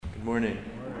Good morning.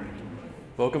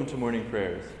 Welcome to morning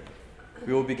prayers.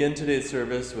 We will begin today's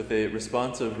service with a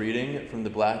responsive reading from the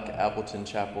Black Appleton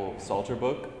Chapel Psalter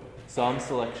Book, Psalm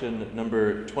selection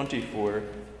number 24,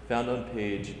 found on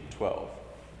page 12.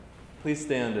 Please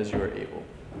stand as you are able.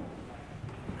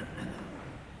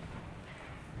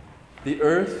 The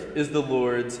earth is the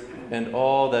Lord's and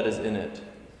all that is in it,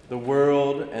 the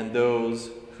world and those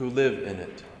who live in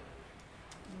it.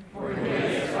 For he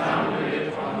has founded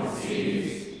it on the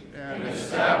seas and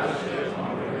established it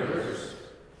on the rivers.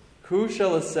 Who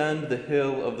shall ascend the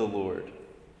hill of the Lord?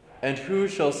 And who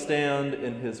shall stand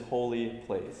in his holy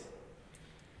place?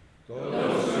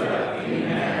 Those who have clean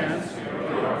hands and pure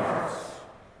hearts,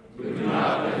 who do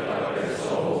not lift up their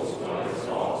souls to what is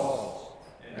false,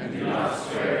 and do not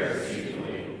swear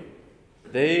deceitfully.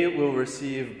 They will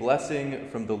receive blessing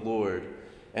from the Lord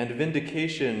and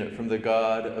vindication from the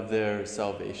God of their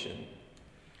salvation.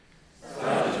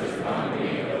 Such is the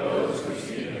company of those who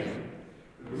seek him,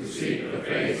 who seek the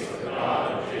face of the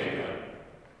God of Jacob.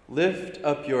 Lift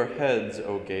up your heads,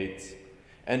 O gates,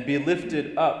 and be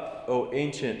lifted up, O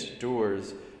ancient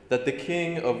doors, that the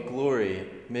King of glory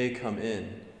may come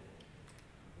in.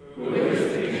 Who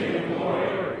is the King of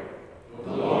glory?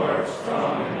 The Lord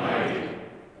strong and mighty,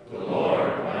 the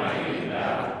Lord mighty in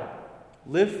battle.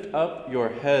 Lift up your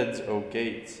heads, O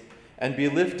gates, and be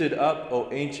lifted up, O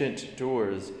ancient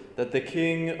doors, that the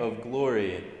King of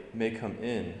glory may come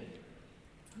in.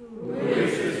 Who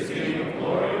is this King of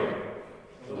glory?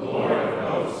 The Lord of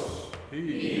hosts.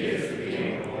 He is the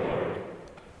King of glory.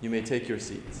 You may take your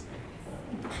seats.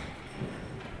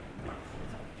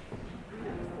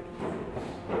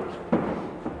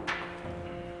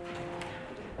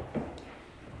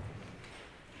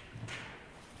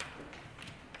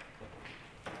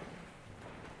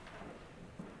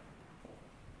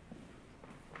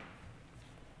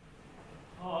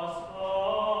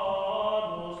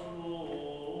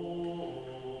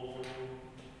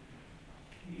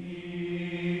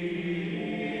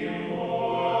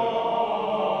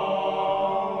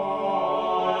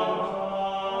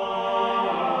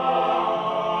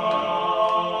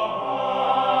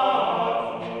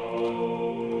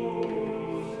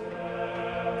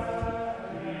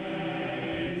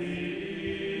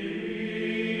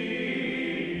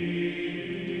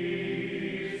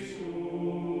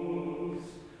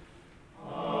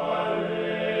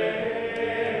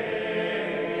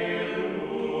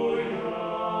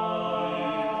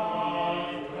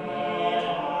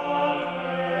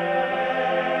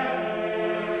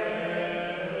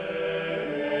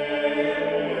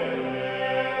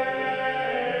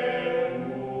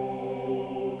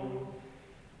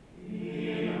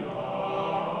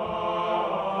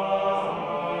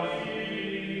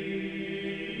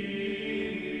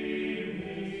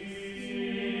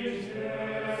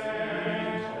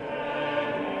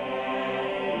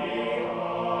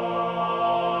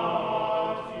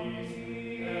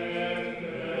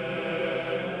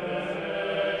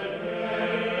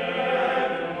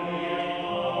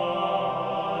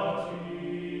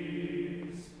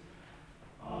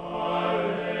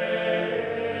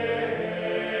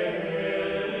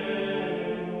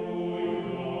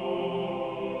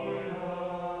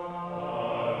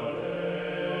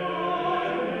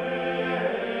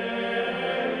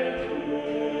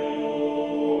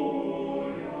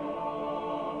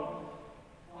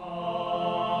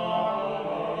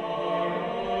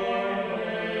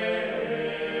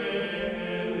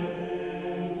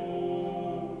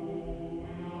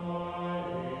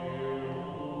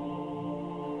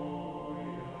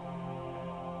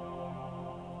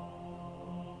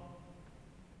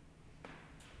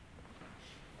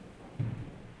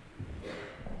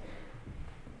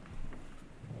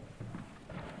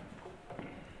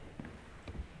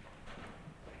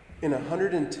 In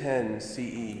 110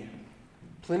 CE,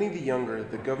 Pliny the Younger,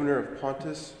 the governor of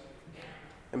Pontus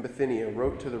and Bithynia,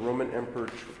 wrote to the Roman Emperor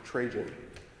Trajan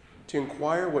to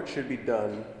inquire what should be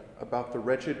done about the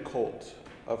wretched cult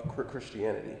of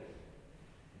Christianity.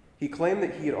 He claimed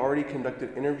that he had already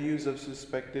conducted interviews of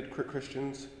suspected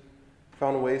Christians,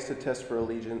 found ways to test for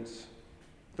allegiance,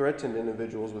 threatened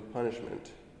individuals with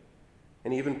punishment,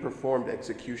 and even performed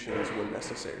executions when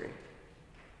necessary.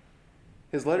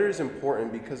 His letter is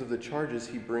important because of the charges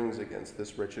he brings against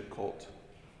this wretched cult.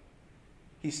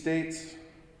 He states,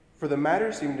 "For the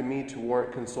matter seemed to me to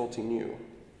warrant consulting you,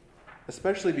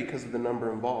 especially because of the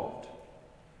number involved.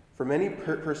 For many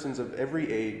persons of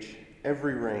every age,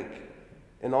 every rank,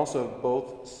 and also of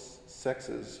both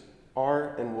sexes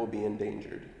are and will be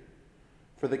endangered.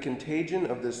 For the contagion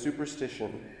of this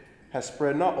superstition has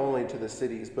spread not only to the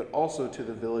cities, but also to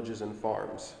the villages and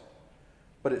farms.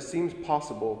 but it seems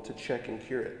possible to check and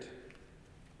cure it.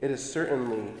 It is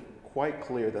certainly quite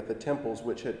clear that the temples,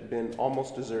 which had been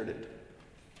almost deserted,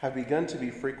 have begun to be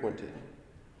frequented,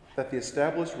 that the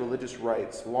established religious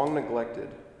rites, long neglected,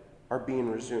 are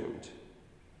being resumed,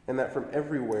 and that from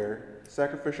everywhere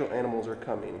sacrificial animals are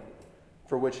coming,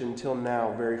 for which until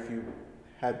now very few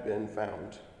had been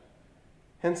found.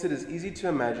 Hence it is easy to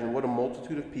imagine what a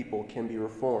multitude of people can be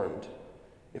reformed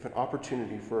if an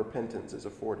opportunity for repentance is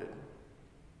afforded.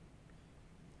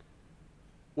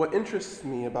 What interests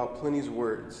me about Pliny's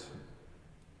words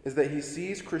is that he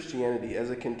sees Christianity as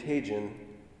a contagion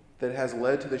that has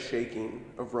led to the shaking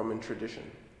of Roman tradition.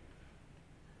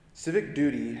 Civic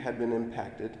duty had been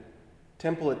impacted.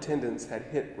 Temple attendance had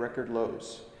hit record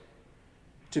lows.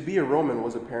 To be a Roman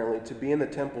was apparently to be in the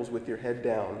temples with your head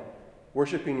down,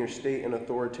 worshiping your state and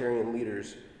authoritarian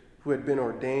leaders who had been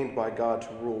ordained by God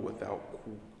to rule without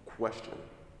question.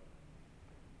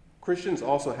 Christians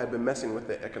also had been messing with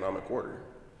the economic order.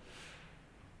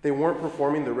 They weren't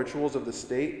performing the rituals of the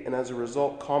state, and as a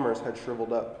result, commerce had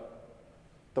shriveled up.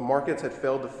 The markets had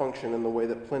failed to function in the way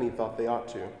that Pliny thought they ought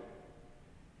to.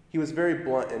 He was very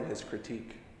blunt in his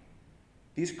critique.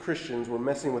 These Christians were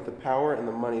messing with the power and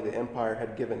the money the empire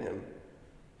had given him.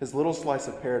 His little slice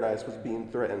of paradise was being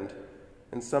threatened,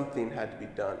 and something had to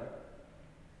be done.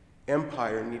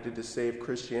 Empire needed to save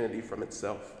Christianity from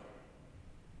itself.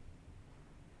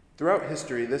 Throughout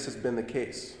history, this has been the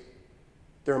case.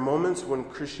 There are moments when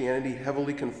Christianity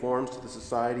heavily conforms to the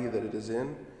society that it is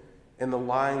in, and the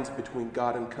lines between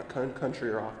God and country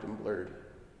are often blurred.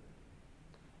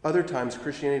 Other times,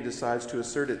 Christianity decides to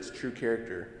assert its true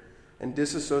character and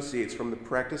disassociates from the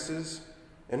practices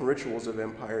and rituals of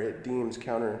empire it deems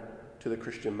counter to the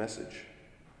Christian message.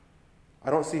 I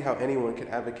don't see how anyone could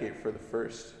advocate for the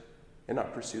first and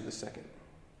not pursue the second.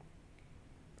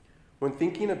 When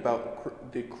thinking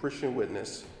about the Christian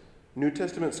witness, New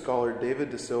Testament scholar David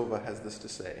de Silva has this to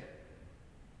say: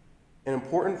 an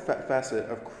important facet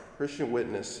of Christian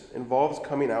witness involves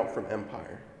coming out from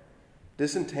empire,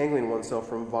 disentangling oneself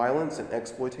from violence and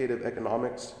exploitative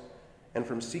economics, and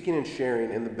from seeking and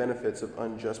sharing in the benefits of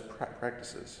unjust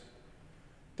practices.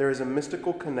 There is a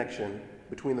mystical connection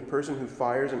between the person who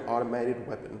fires an automated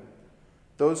weapon,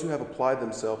 those who have applied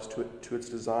themselves to its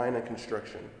design and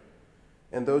construction,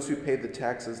 and those who paid the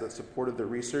taxes that supported the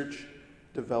research,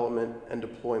 development, and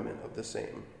deployment of the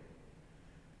same.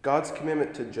 God's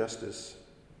commitment to justice,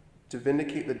 to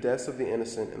vindicate the deaths of the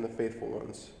innocent and the faithful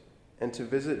ones, and to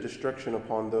visit destruction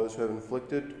upon those who have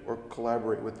inflicted or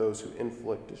collaborate with those who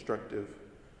inflict destructive,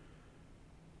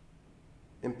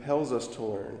 impels us to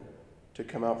learn to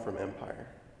come out from empire,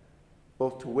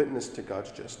 both to witness to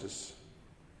God's justice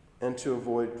and to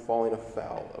avoid falling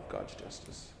afoul of God's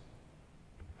justice.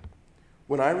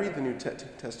 When I read the New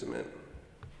Testament,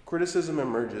 criticism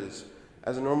emerges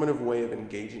as a normative way of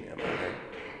engaging empire.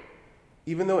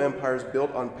 Even though empire is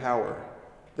built on power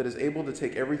that is able to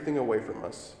take everything away from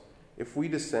us, if we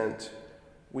dissent,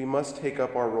 we must take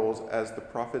up our roles as the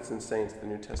prophets and saints the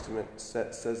New Testament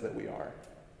says that we are.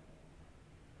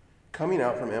 Coming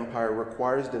out from empire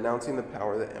requires denouncing the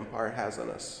power that empire has on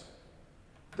us.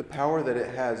 The power that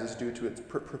it has is due to its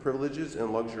privileges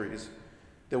and luxuries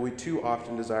that we too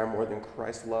often desire more than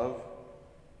Christ's love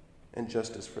and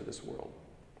justice for this world.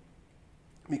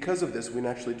 Because of this, we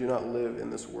naturally do not live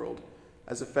in this world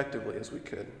as effectively as we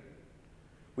could.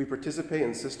 We participate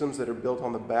in systems that are built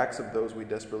on the backs of those we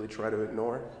desperately try to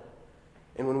ignore,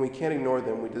 and when we can't ignore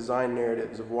them, we design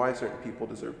narratives of why certain people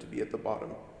deserve to be at the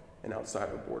bottom and outside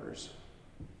our borders.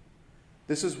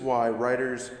 This is why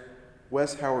writers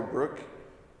Wes Howard Brooke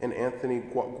and Anthony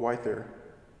Gwyther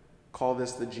call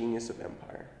this the genius of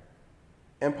empire.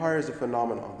 Empire is a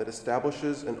phenomenon that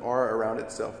establishes an aura around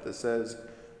itself that says,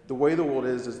 the way the world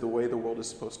is the way the world is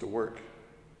supposed to work.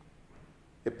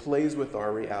 It plays with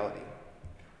our reality.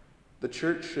 The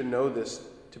church should know this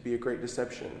to be a great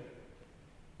deception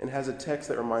and has a text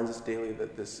that reminds us daily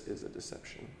that this is a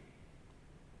deception.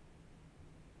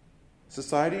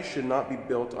 Society should not be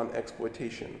built on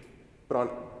exploitation, but on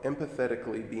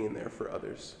empathetically being there for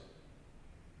others.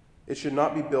 It should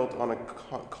not be built on a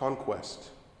conquest,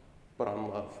 but on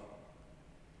love.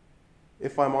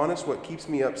 If I'm honest, what keeps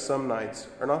me up some nights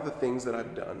are not the things that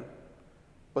I've done,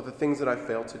 but the things that I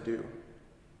failed to do.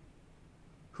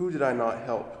 Who did I not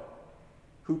help?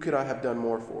 Who could I have done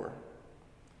more for?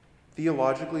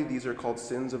 Theologically, these are called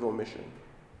sins of omission.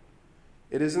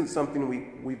 It isn't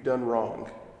something we've done wrong,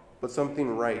 but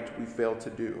something right we failed to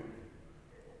do.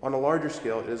 On a larger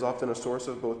scale, it is often a source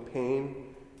of both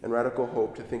pain and radical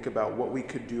hope to think about what we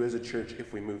could do as a church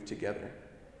if we moved together.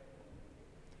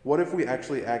 What if we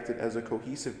actually acted as a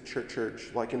cohesive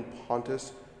church like in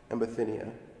Pontus and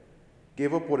Bithynia,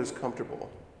 gave up what is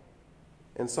comfortable,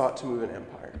 and sought to move an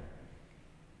empire?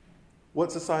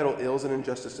 What societal ills and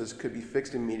injustices could be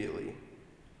fixed immediately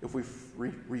if we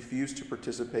refuse to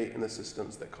participate in the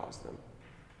systems that cause them?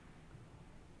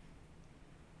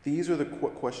 These are the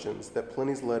questions that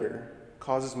Pliny's letter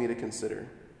causes me to consider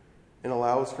and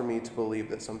allows for me to believe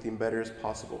that something better is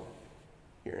possible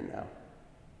here and now.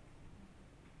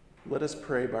 Let us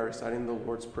pray by reciting the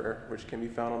Lord's Prayer, which can be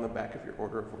found on the back of your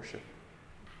order of worship.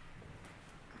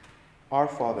 Our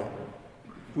Father,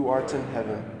 who art in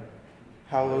heaven,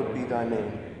 hallowed be thy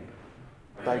name.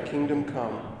 Thy kingdom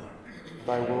come,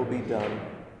 thy will be done,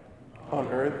 on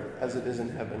earth as it is in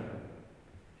heaven.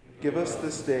 Give us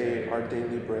this day our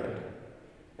daily bread,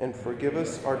 and forgive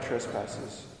us our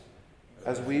trespasses,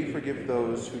 as we forgive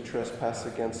those who trespass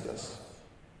against us.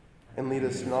 And lead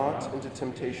us not into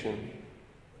temptation,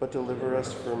 but deliver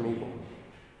us from evil.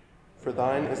 For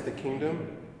thine is the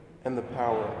kingdom, and the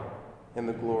power, and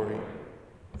the glory,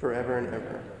 forever and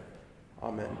ever.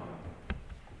 Amen.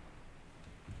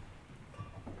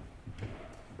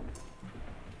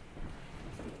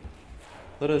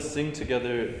 Let us sing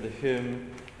together the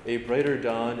hymn, "A Brighter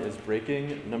Dawn is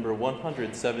Breaking," number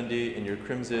 170 in your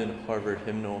Crimson Harvard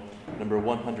hymnal, number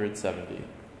 170.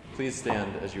 Please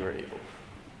stand as you are able.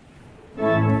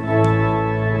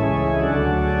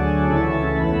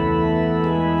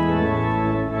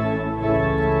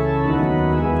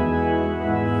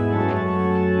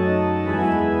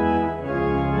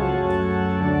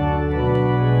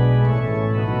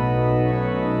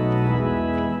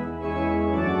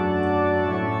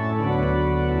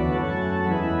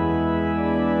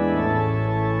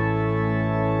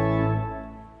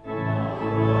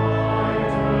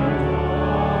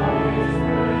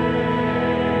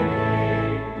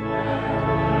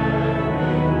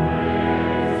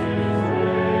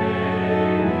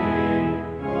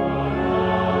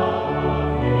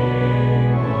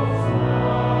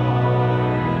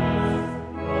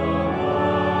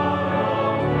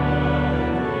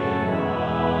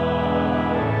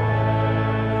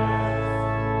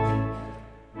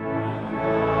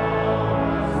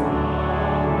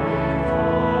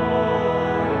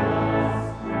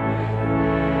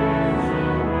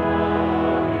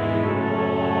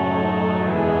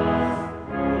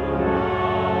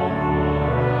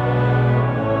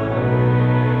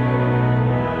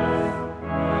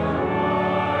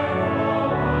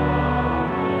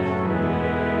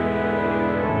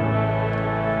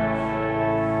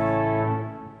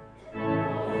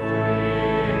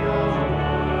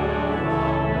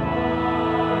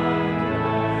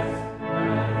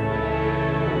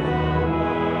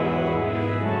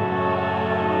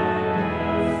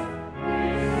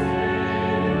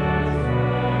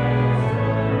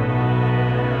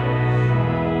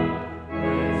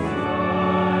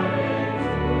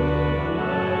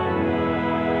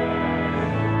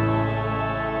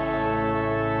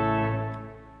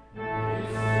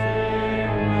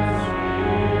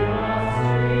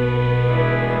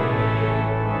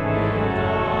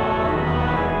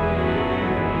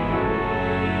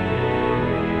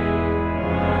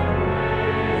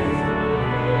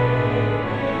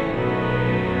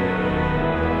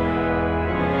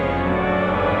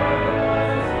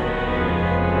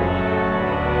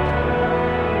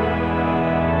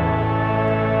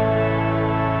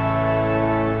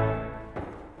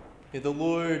 May the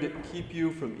Lord keep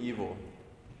you from evil,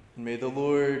 and may the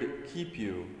Lord keep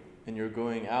you in your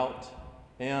going out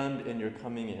and in your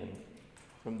coming in,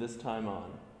 from this time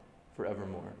on,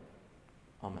 forevermore.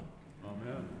 Amen.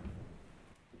 Amen.